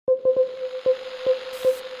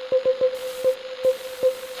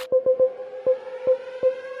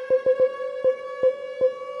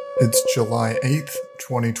It's July 8th,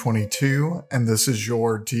 2022, and this is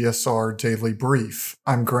your DSR Daily Brief.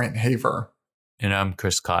 I'm Grant Haver. And I'm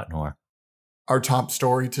Chris Cotnor. Our top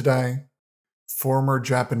story today: former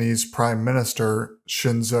Japanese Prime Minister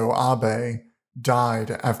Shinzo Abe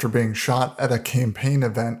died after being shot at a campaign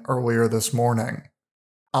event earlier this morning.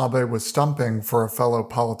 Abe was stumping for a fellow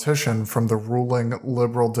politician from the ruling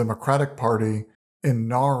Liberal Democratic Party in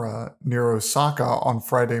Nara near Osaka on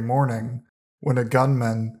Friday morning when a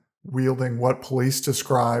gunman, wielding what police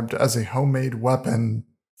described as a homemade weapon,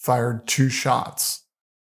 fired 2 shots.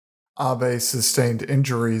 Abe sustained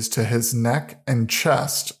injuries to his neck and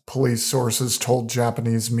chest, police sources told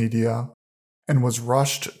Japanese media, and was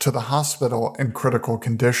rushed to the hospital in critical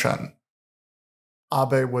condition.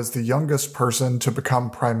 Abe was the youngest person to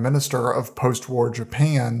become prime minister of post-war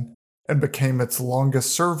Japan and became its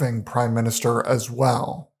longest-serving prime minister as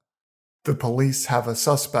well. The police have a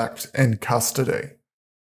suspect in custody.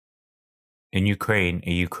 In Ukraine,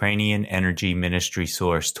 a Ukrainian energy ministry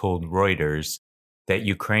source told Reuters that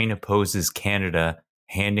Ukraine opposes Canada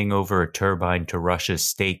handing over a turbine to Russia's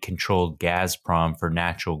state-controlled Gazprom for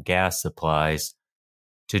natural gas supplies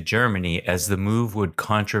to Germany, as the move would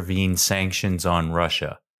contravene sanctions on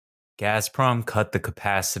Russia. Gazprom cut the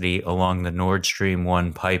capacity along the Nord Stream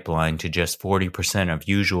 1 pipeline to just 40% of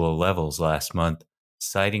usual levels last month,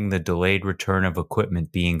 citing the delayed return of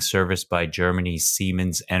equipment being serviced by Germany's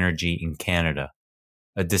Siemens Energy in Canada.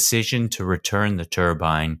 A decision to return the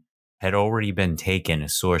turbine had already been taken, a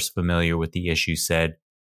source familiar with the issue said,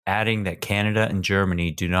 adding that Canada and Germany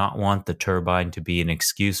do not want the turbine to be an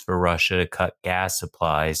excuse for Russia to cut gas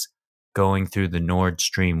supplies going through the Nord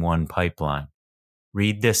Stream 1 pipeline.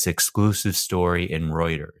 Read this exclusive story in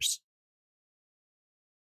Reuters.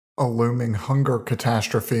 A looming hunger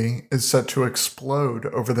catastrophe is set to explode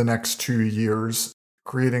over the next 2 years,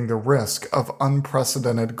 creating the risk of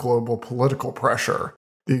unprecedented global political pressure,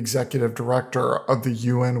 the executive director of the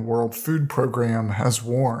UN World Food Program has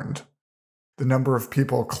warned. The number of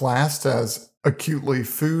people classed as acutely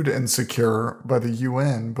food insecure by the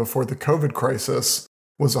UN before the COVID crisis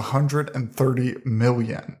was 130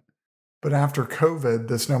 million. But after COVID,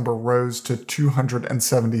 this number rose to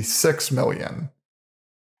 276 million.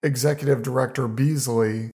 Executive Director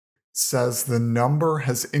Beasley says the number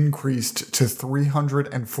has increased to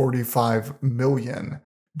 345 million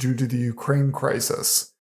due to the Ukraine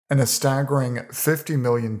crisis, and a staggering 50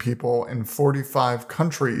 million people in 45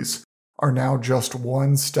 countries are now just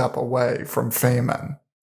one step away from famine.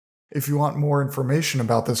 If you want more information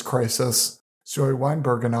about this crisis, Zoe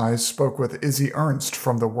Weinberg and I spoke with Izzy Ernst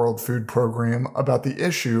from the World Food Program about the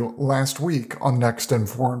issue last week on Next in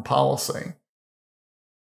Foreign Policy.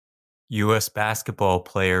 U.S. basketball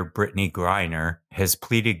player Brittany Griner has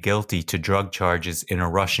pleaded guilty to drug charges in a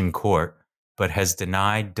Russian court, but has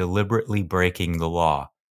denied deliberately breaking the law.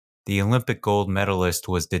 The Olympic gold medalist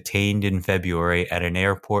was detained in February at an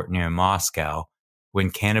airport near Moscow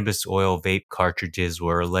when cannabis oil vape cartridges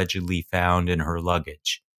were allegedly found in her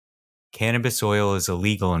luggage. Cannabis oil is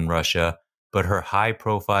illegal in Russia, but her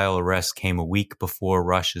high-profile arrest came a week before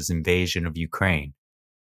Russia's invasion of Ukraine.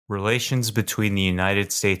 Relations between the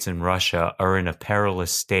United States and Russia are in a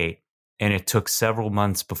perilous state, and it took several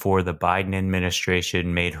months before the Biden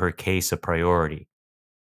administration made her case a priority.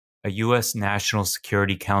 A U.S. National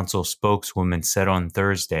Security Council spokeswoman said on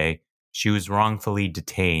Thursday she was wrongfully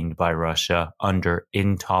detained by Russia under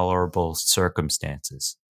intolerable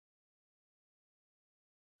circumstances.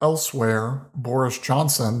 Elsewhere, Boris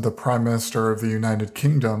Johnson, the Prime Minister of the United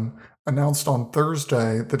Kingdom, announced on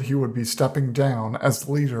Thursday that he would be stepping down as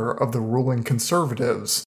leader of the ruling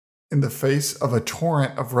Conservatives in the face of a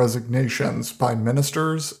torrent of resignations by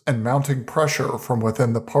ministers and mounting pressure from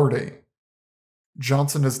within the party.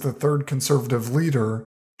 Johnson is the third Conservative leader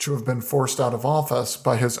to have been forced out of office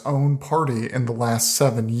by his own party in the last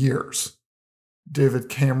 7 years. David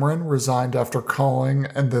Cameron resigned after calling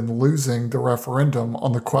and then losing the referendum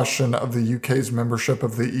on the question of the UK's membership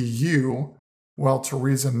of the EU, while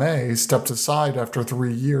Theresa May stepped aside after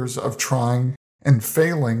 3 years of trying and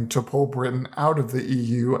failing to pull Britain out of the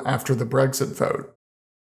EU after the Brexit vote.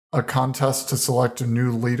 A contest to select a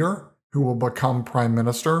new leader who will become Prime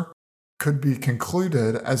Minister could be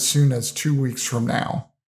concluded as soon as 2 weeks from now.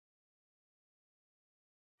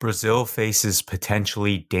 Brazil faces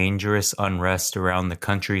potentially dangerous unrest around the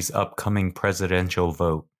country's upcoming presidential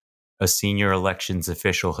vote, a senior elections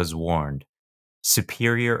official has warned.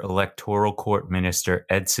 Superior Electoral Court Minister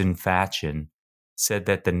Edson Fachin said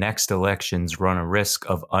that the next elections run a risk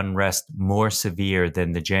of unrest more severe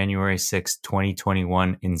than the January 6,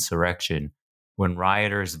 2021 insurrection, when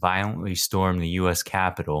rioters violently stormed the U.S.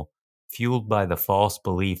 Capitol, fueled by the false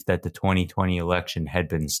belief that the 2020 election had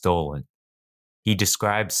been stolen. He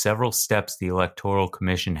described several steps the Electoral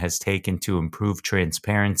Commission has taken to improve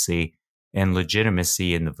transparency and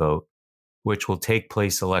legitimacy in the vote, which will take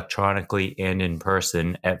place electronically and in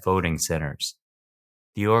person at voting centers.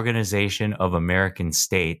 The Organization of American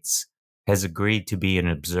States has agreed to be an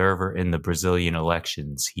observer in the Brazilian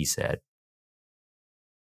elections, he said.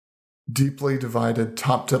 Deeply divided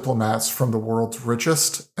top diplomats from the world's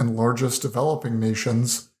richest and largest developing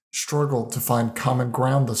nations struggled to find common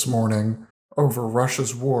ground this morning over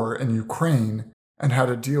Russia's war in Ukraine and how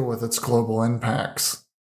to deal with its global impacts.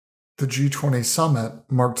 The G20 summit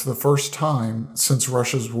marked the first time since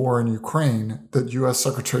Russia's war in Ukraine that U.S.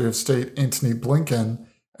 Secretary of State Antony Blinken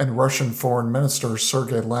and Russian Foreign Minister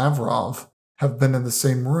Sergei Lavrov have been in the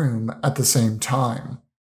same room at the same time.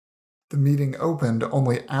 The meeting opened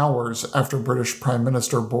only hours after British Prime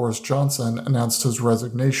Minister Boris Johnson announced his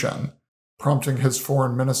resignation, prompting his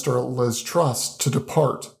Foreign Minister Liz Truss to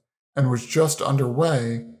depart, and was just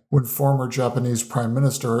underway when former Japanese Prime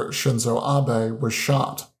Minister Shinzo Abe was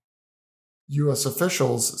shot. U.S.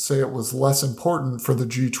 officials say it was less important for the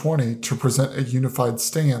G20 to present a unified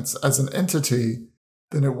stance as an entity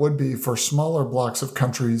than it would be for smaller blocks of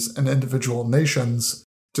countries and individual nations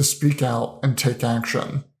to speak out and take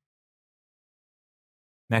action.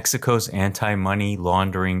 Mexico's anti-money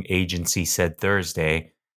laundering agency said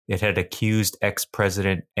Thursday it had accused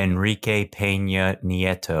ex-president Enrique Peña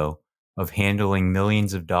Nieto of handling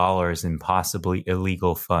millions of dollars in possibly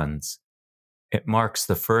illegal funds. It marks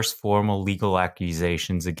the first formal legal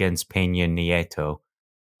accusations against Peña Nieto,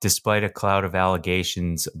 despite a cloud of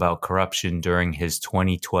allegations about corruption during his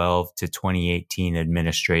 2012 to 2018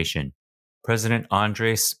 administration. President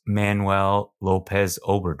Andrés Manuel López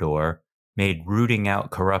Obrador made rooting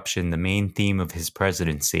out corruption the main theme of his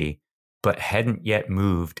presidency, but hadn't yet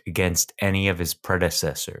moved against any of his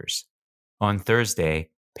predecessors. On Thursday,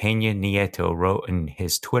 Peña Nieto wrote in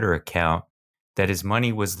his Twitter account that his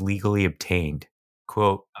money was legally obtained.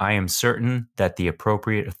 Quote, "I am certain that the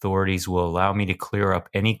appropriate authorities will allow me to clear up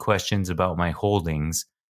any questions about my holdings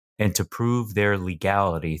and to prove their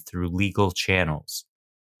legality through legal channels."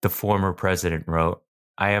 The former president wrote,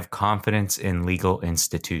 "I have confidence in legal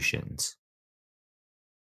institutions."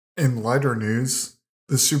 In lighter news,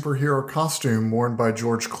 the superhero costume worn by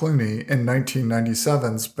George Clooney in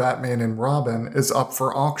 1997's Batman and Robin is up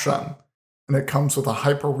for auction, and it comes with a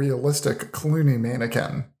hyper-realistic Clooney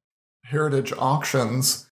mannequin. Heritage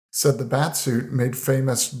Auctions said the Batsuit, made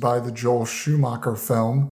famous by the Joel Schumacher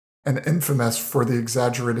film and infamous for the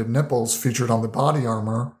exaggerated nipples featured on the body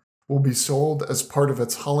armor, will be sold as part of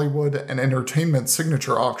its Hollywood and Entertainment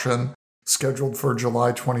signature auction scheduled for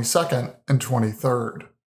July 22nd and 23rd.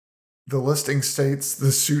 The listing states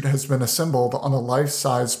the suit has been assembled on a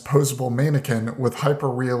life-size posable mannequin with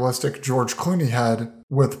hyper-realistic George Clooney head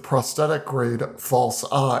with prosthetic-grade false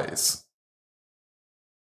eyes.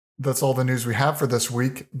 That's all the news we have for this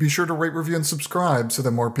week. Be sure to rate, review, and subscribe so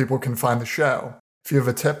that more people can find the show. If you have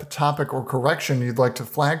a tip, topic, or correction you'd like to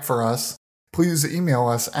flag for us, please email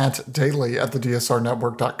us at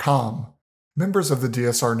daily@thedsrnetwork.com. Members of the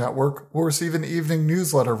DSR Network will receive an evening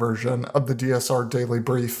newsletter version of the DSR Daily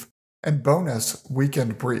Brief and bonus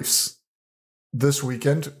weekend briefs. This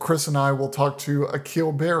weekend, Chris and I will talk to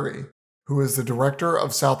Akil Berry, who is the Director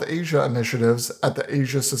of South Asia Initiatives at the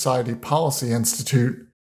Asia Society Policy Institute.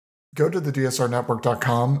 Go to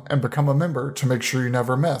thedsrnetwork.com and become a member to make sure you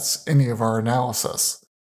never miss any of our analysis.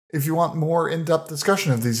 If you want more in-depth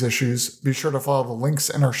discussion of these issues, be sure to follow the links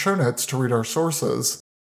in our show notes to read our sources,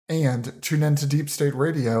 and tune in to Deep State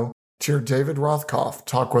Radio to hear David Rothkopf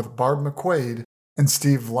talk with Barb McQuaid and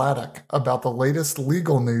Steve Vladeck about the latest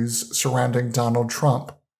legal news surrounding Donald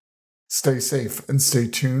Trump. Stay safe and stay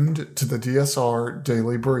tuned to the DSR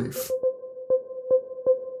Daily Brief.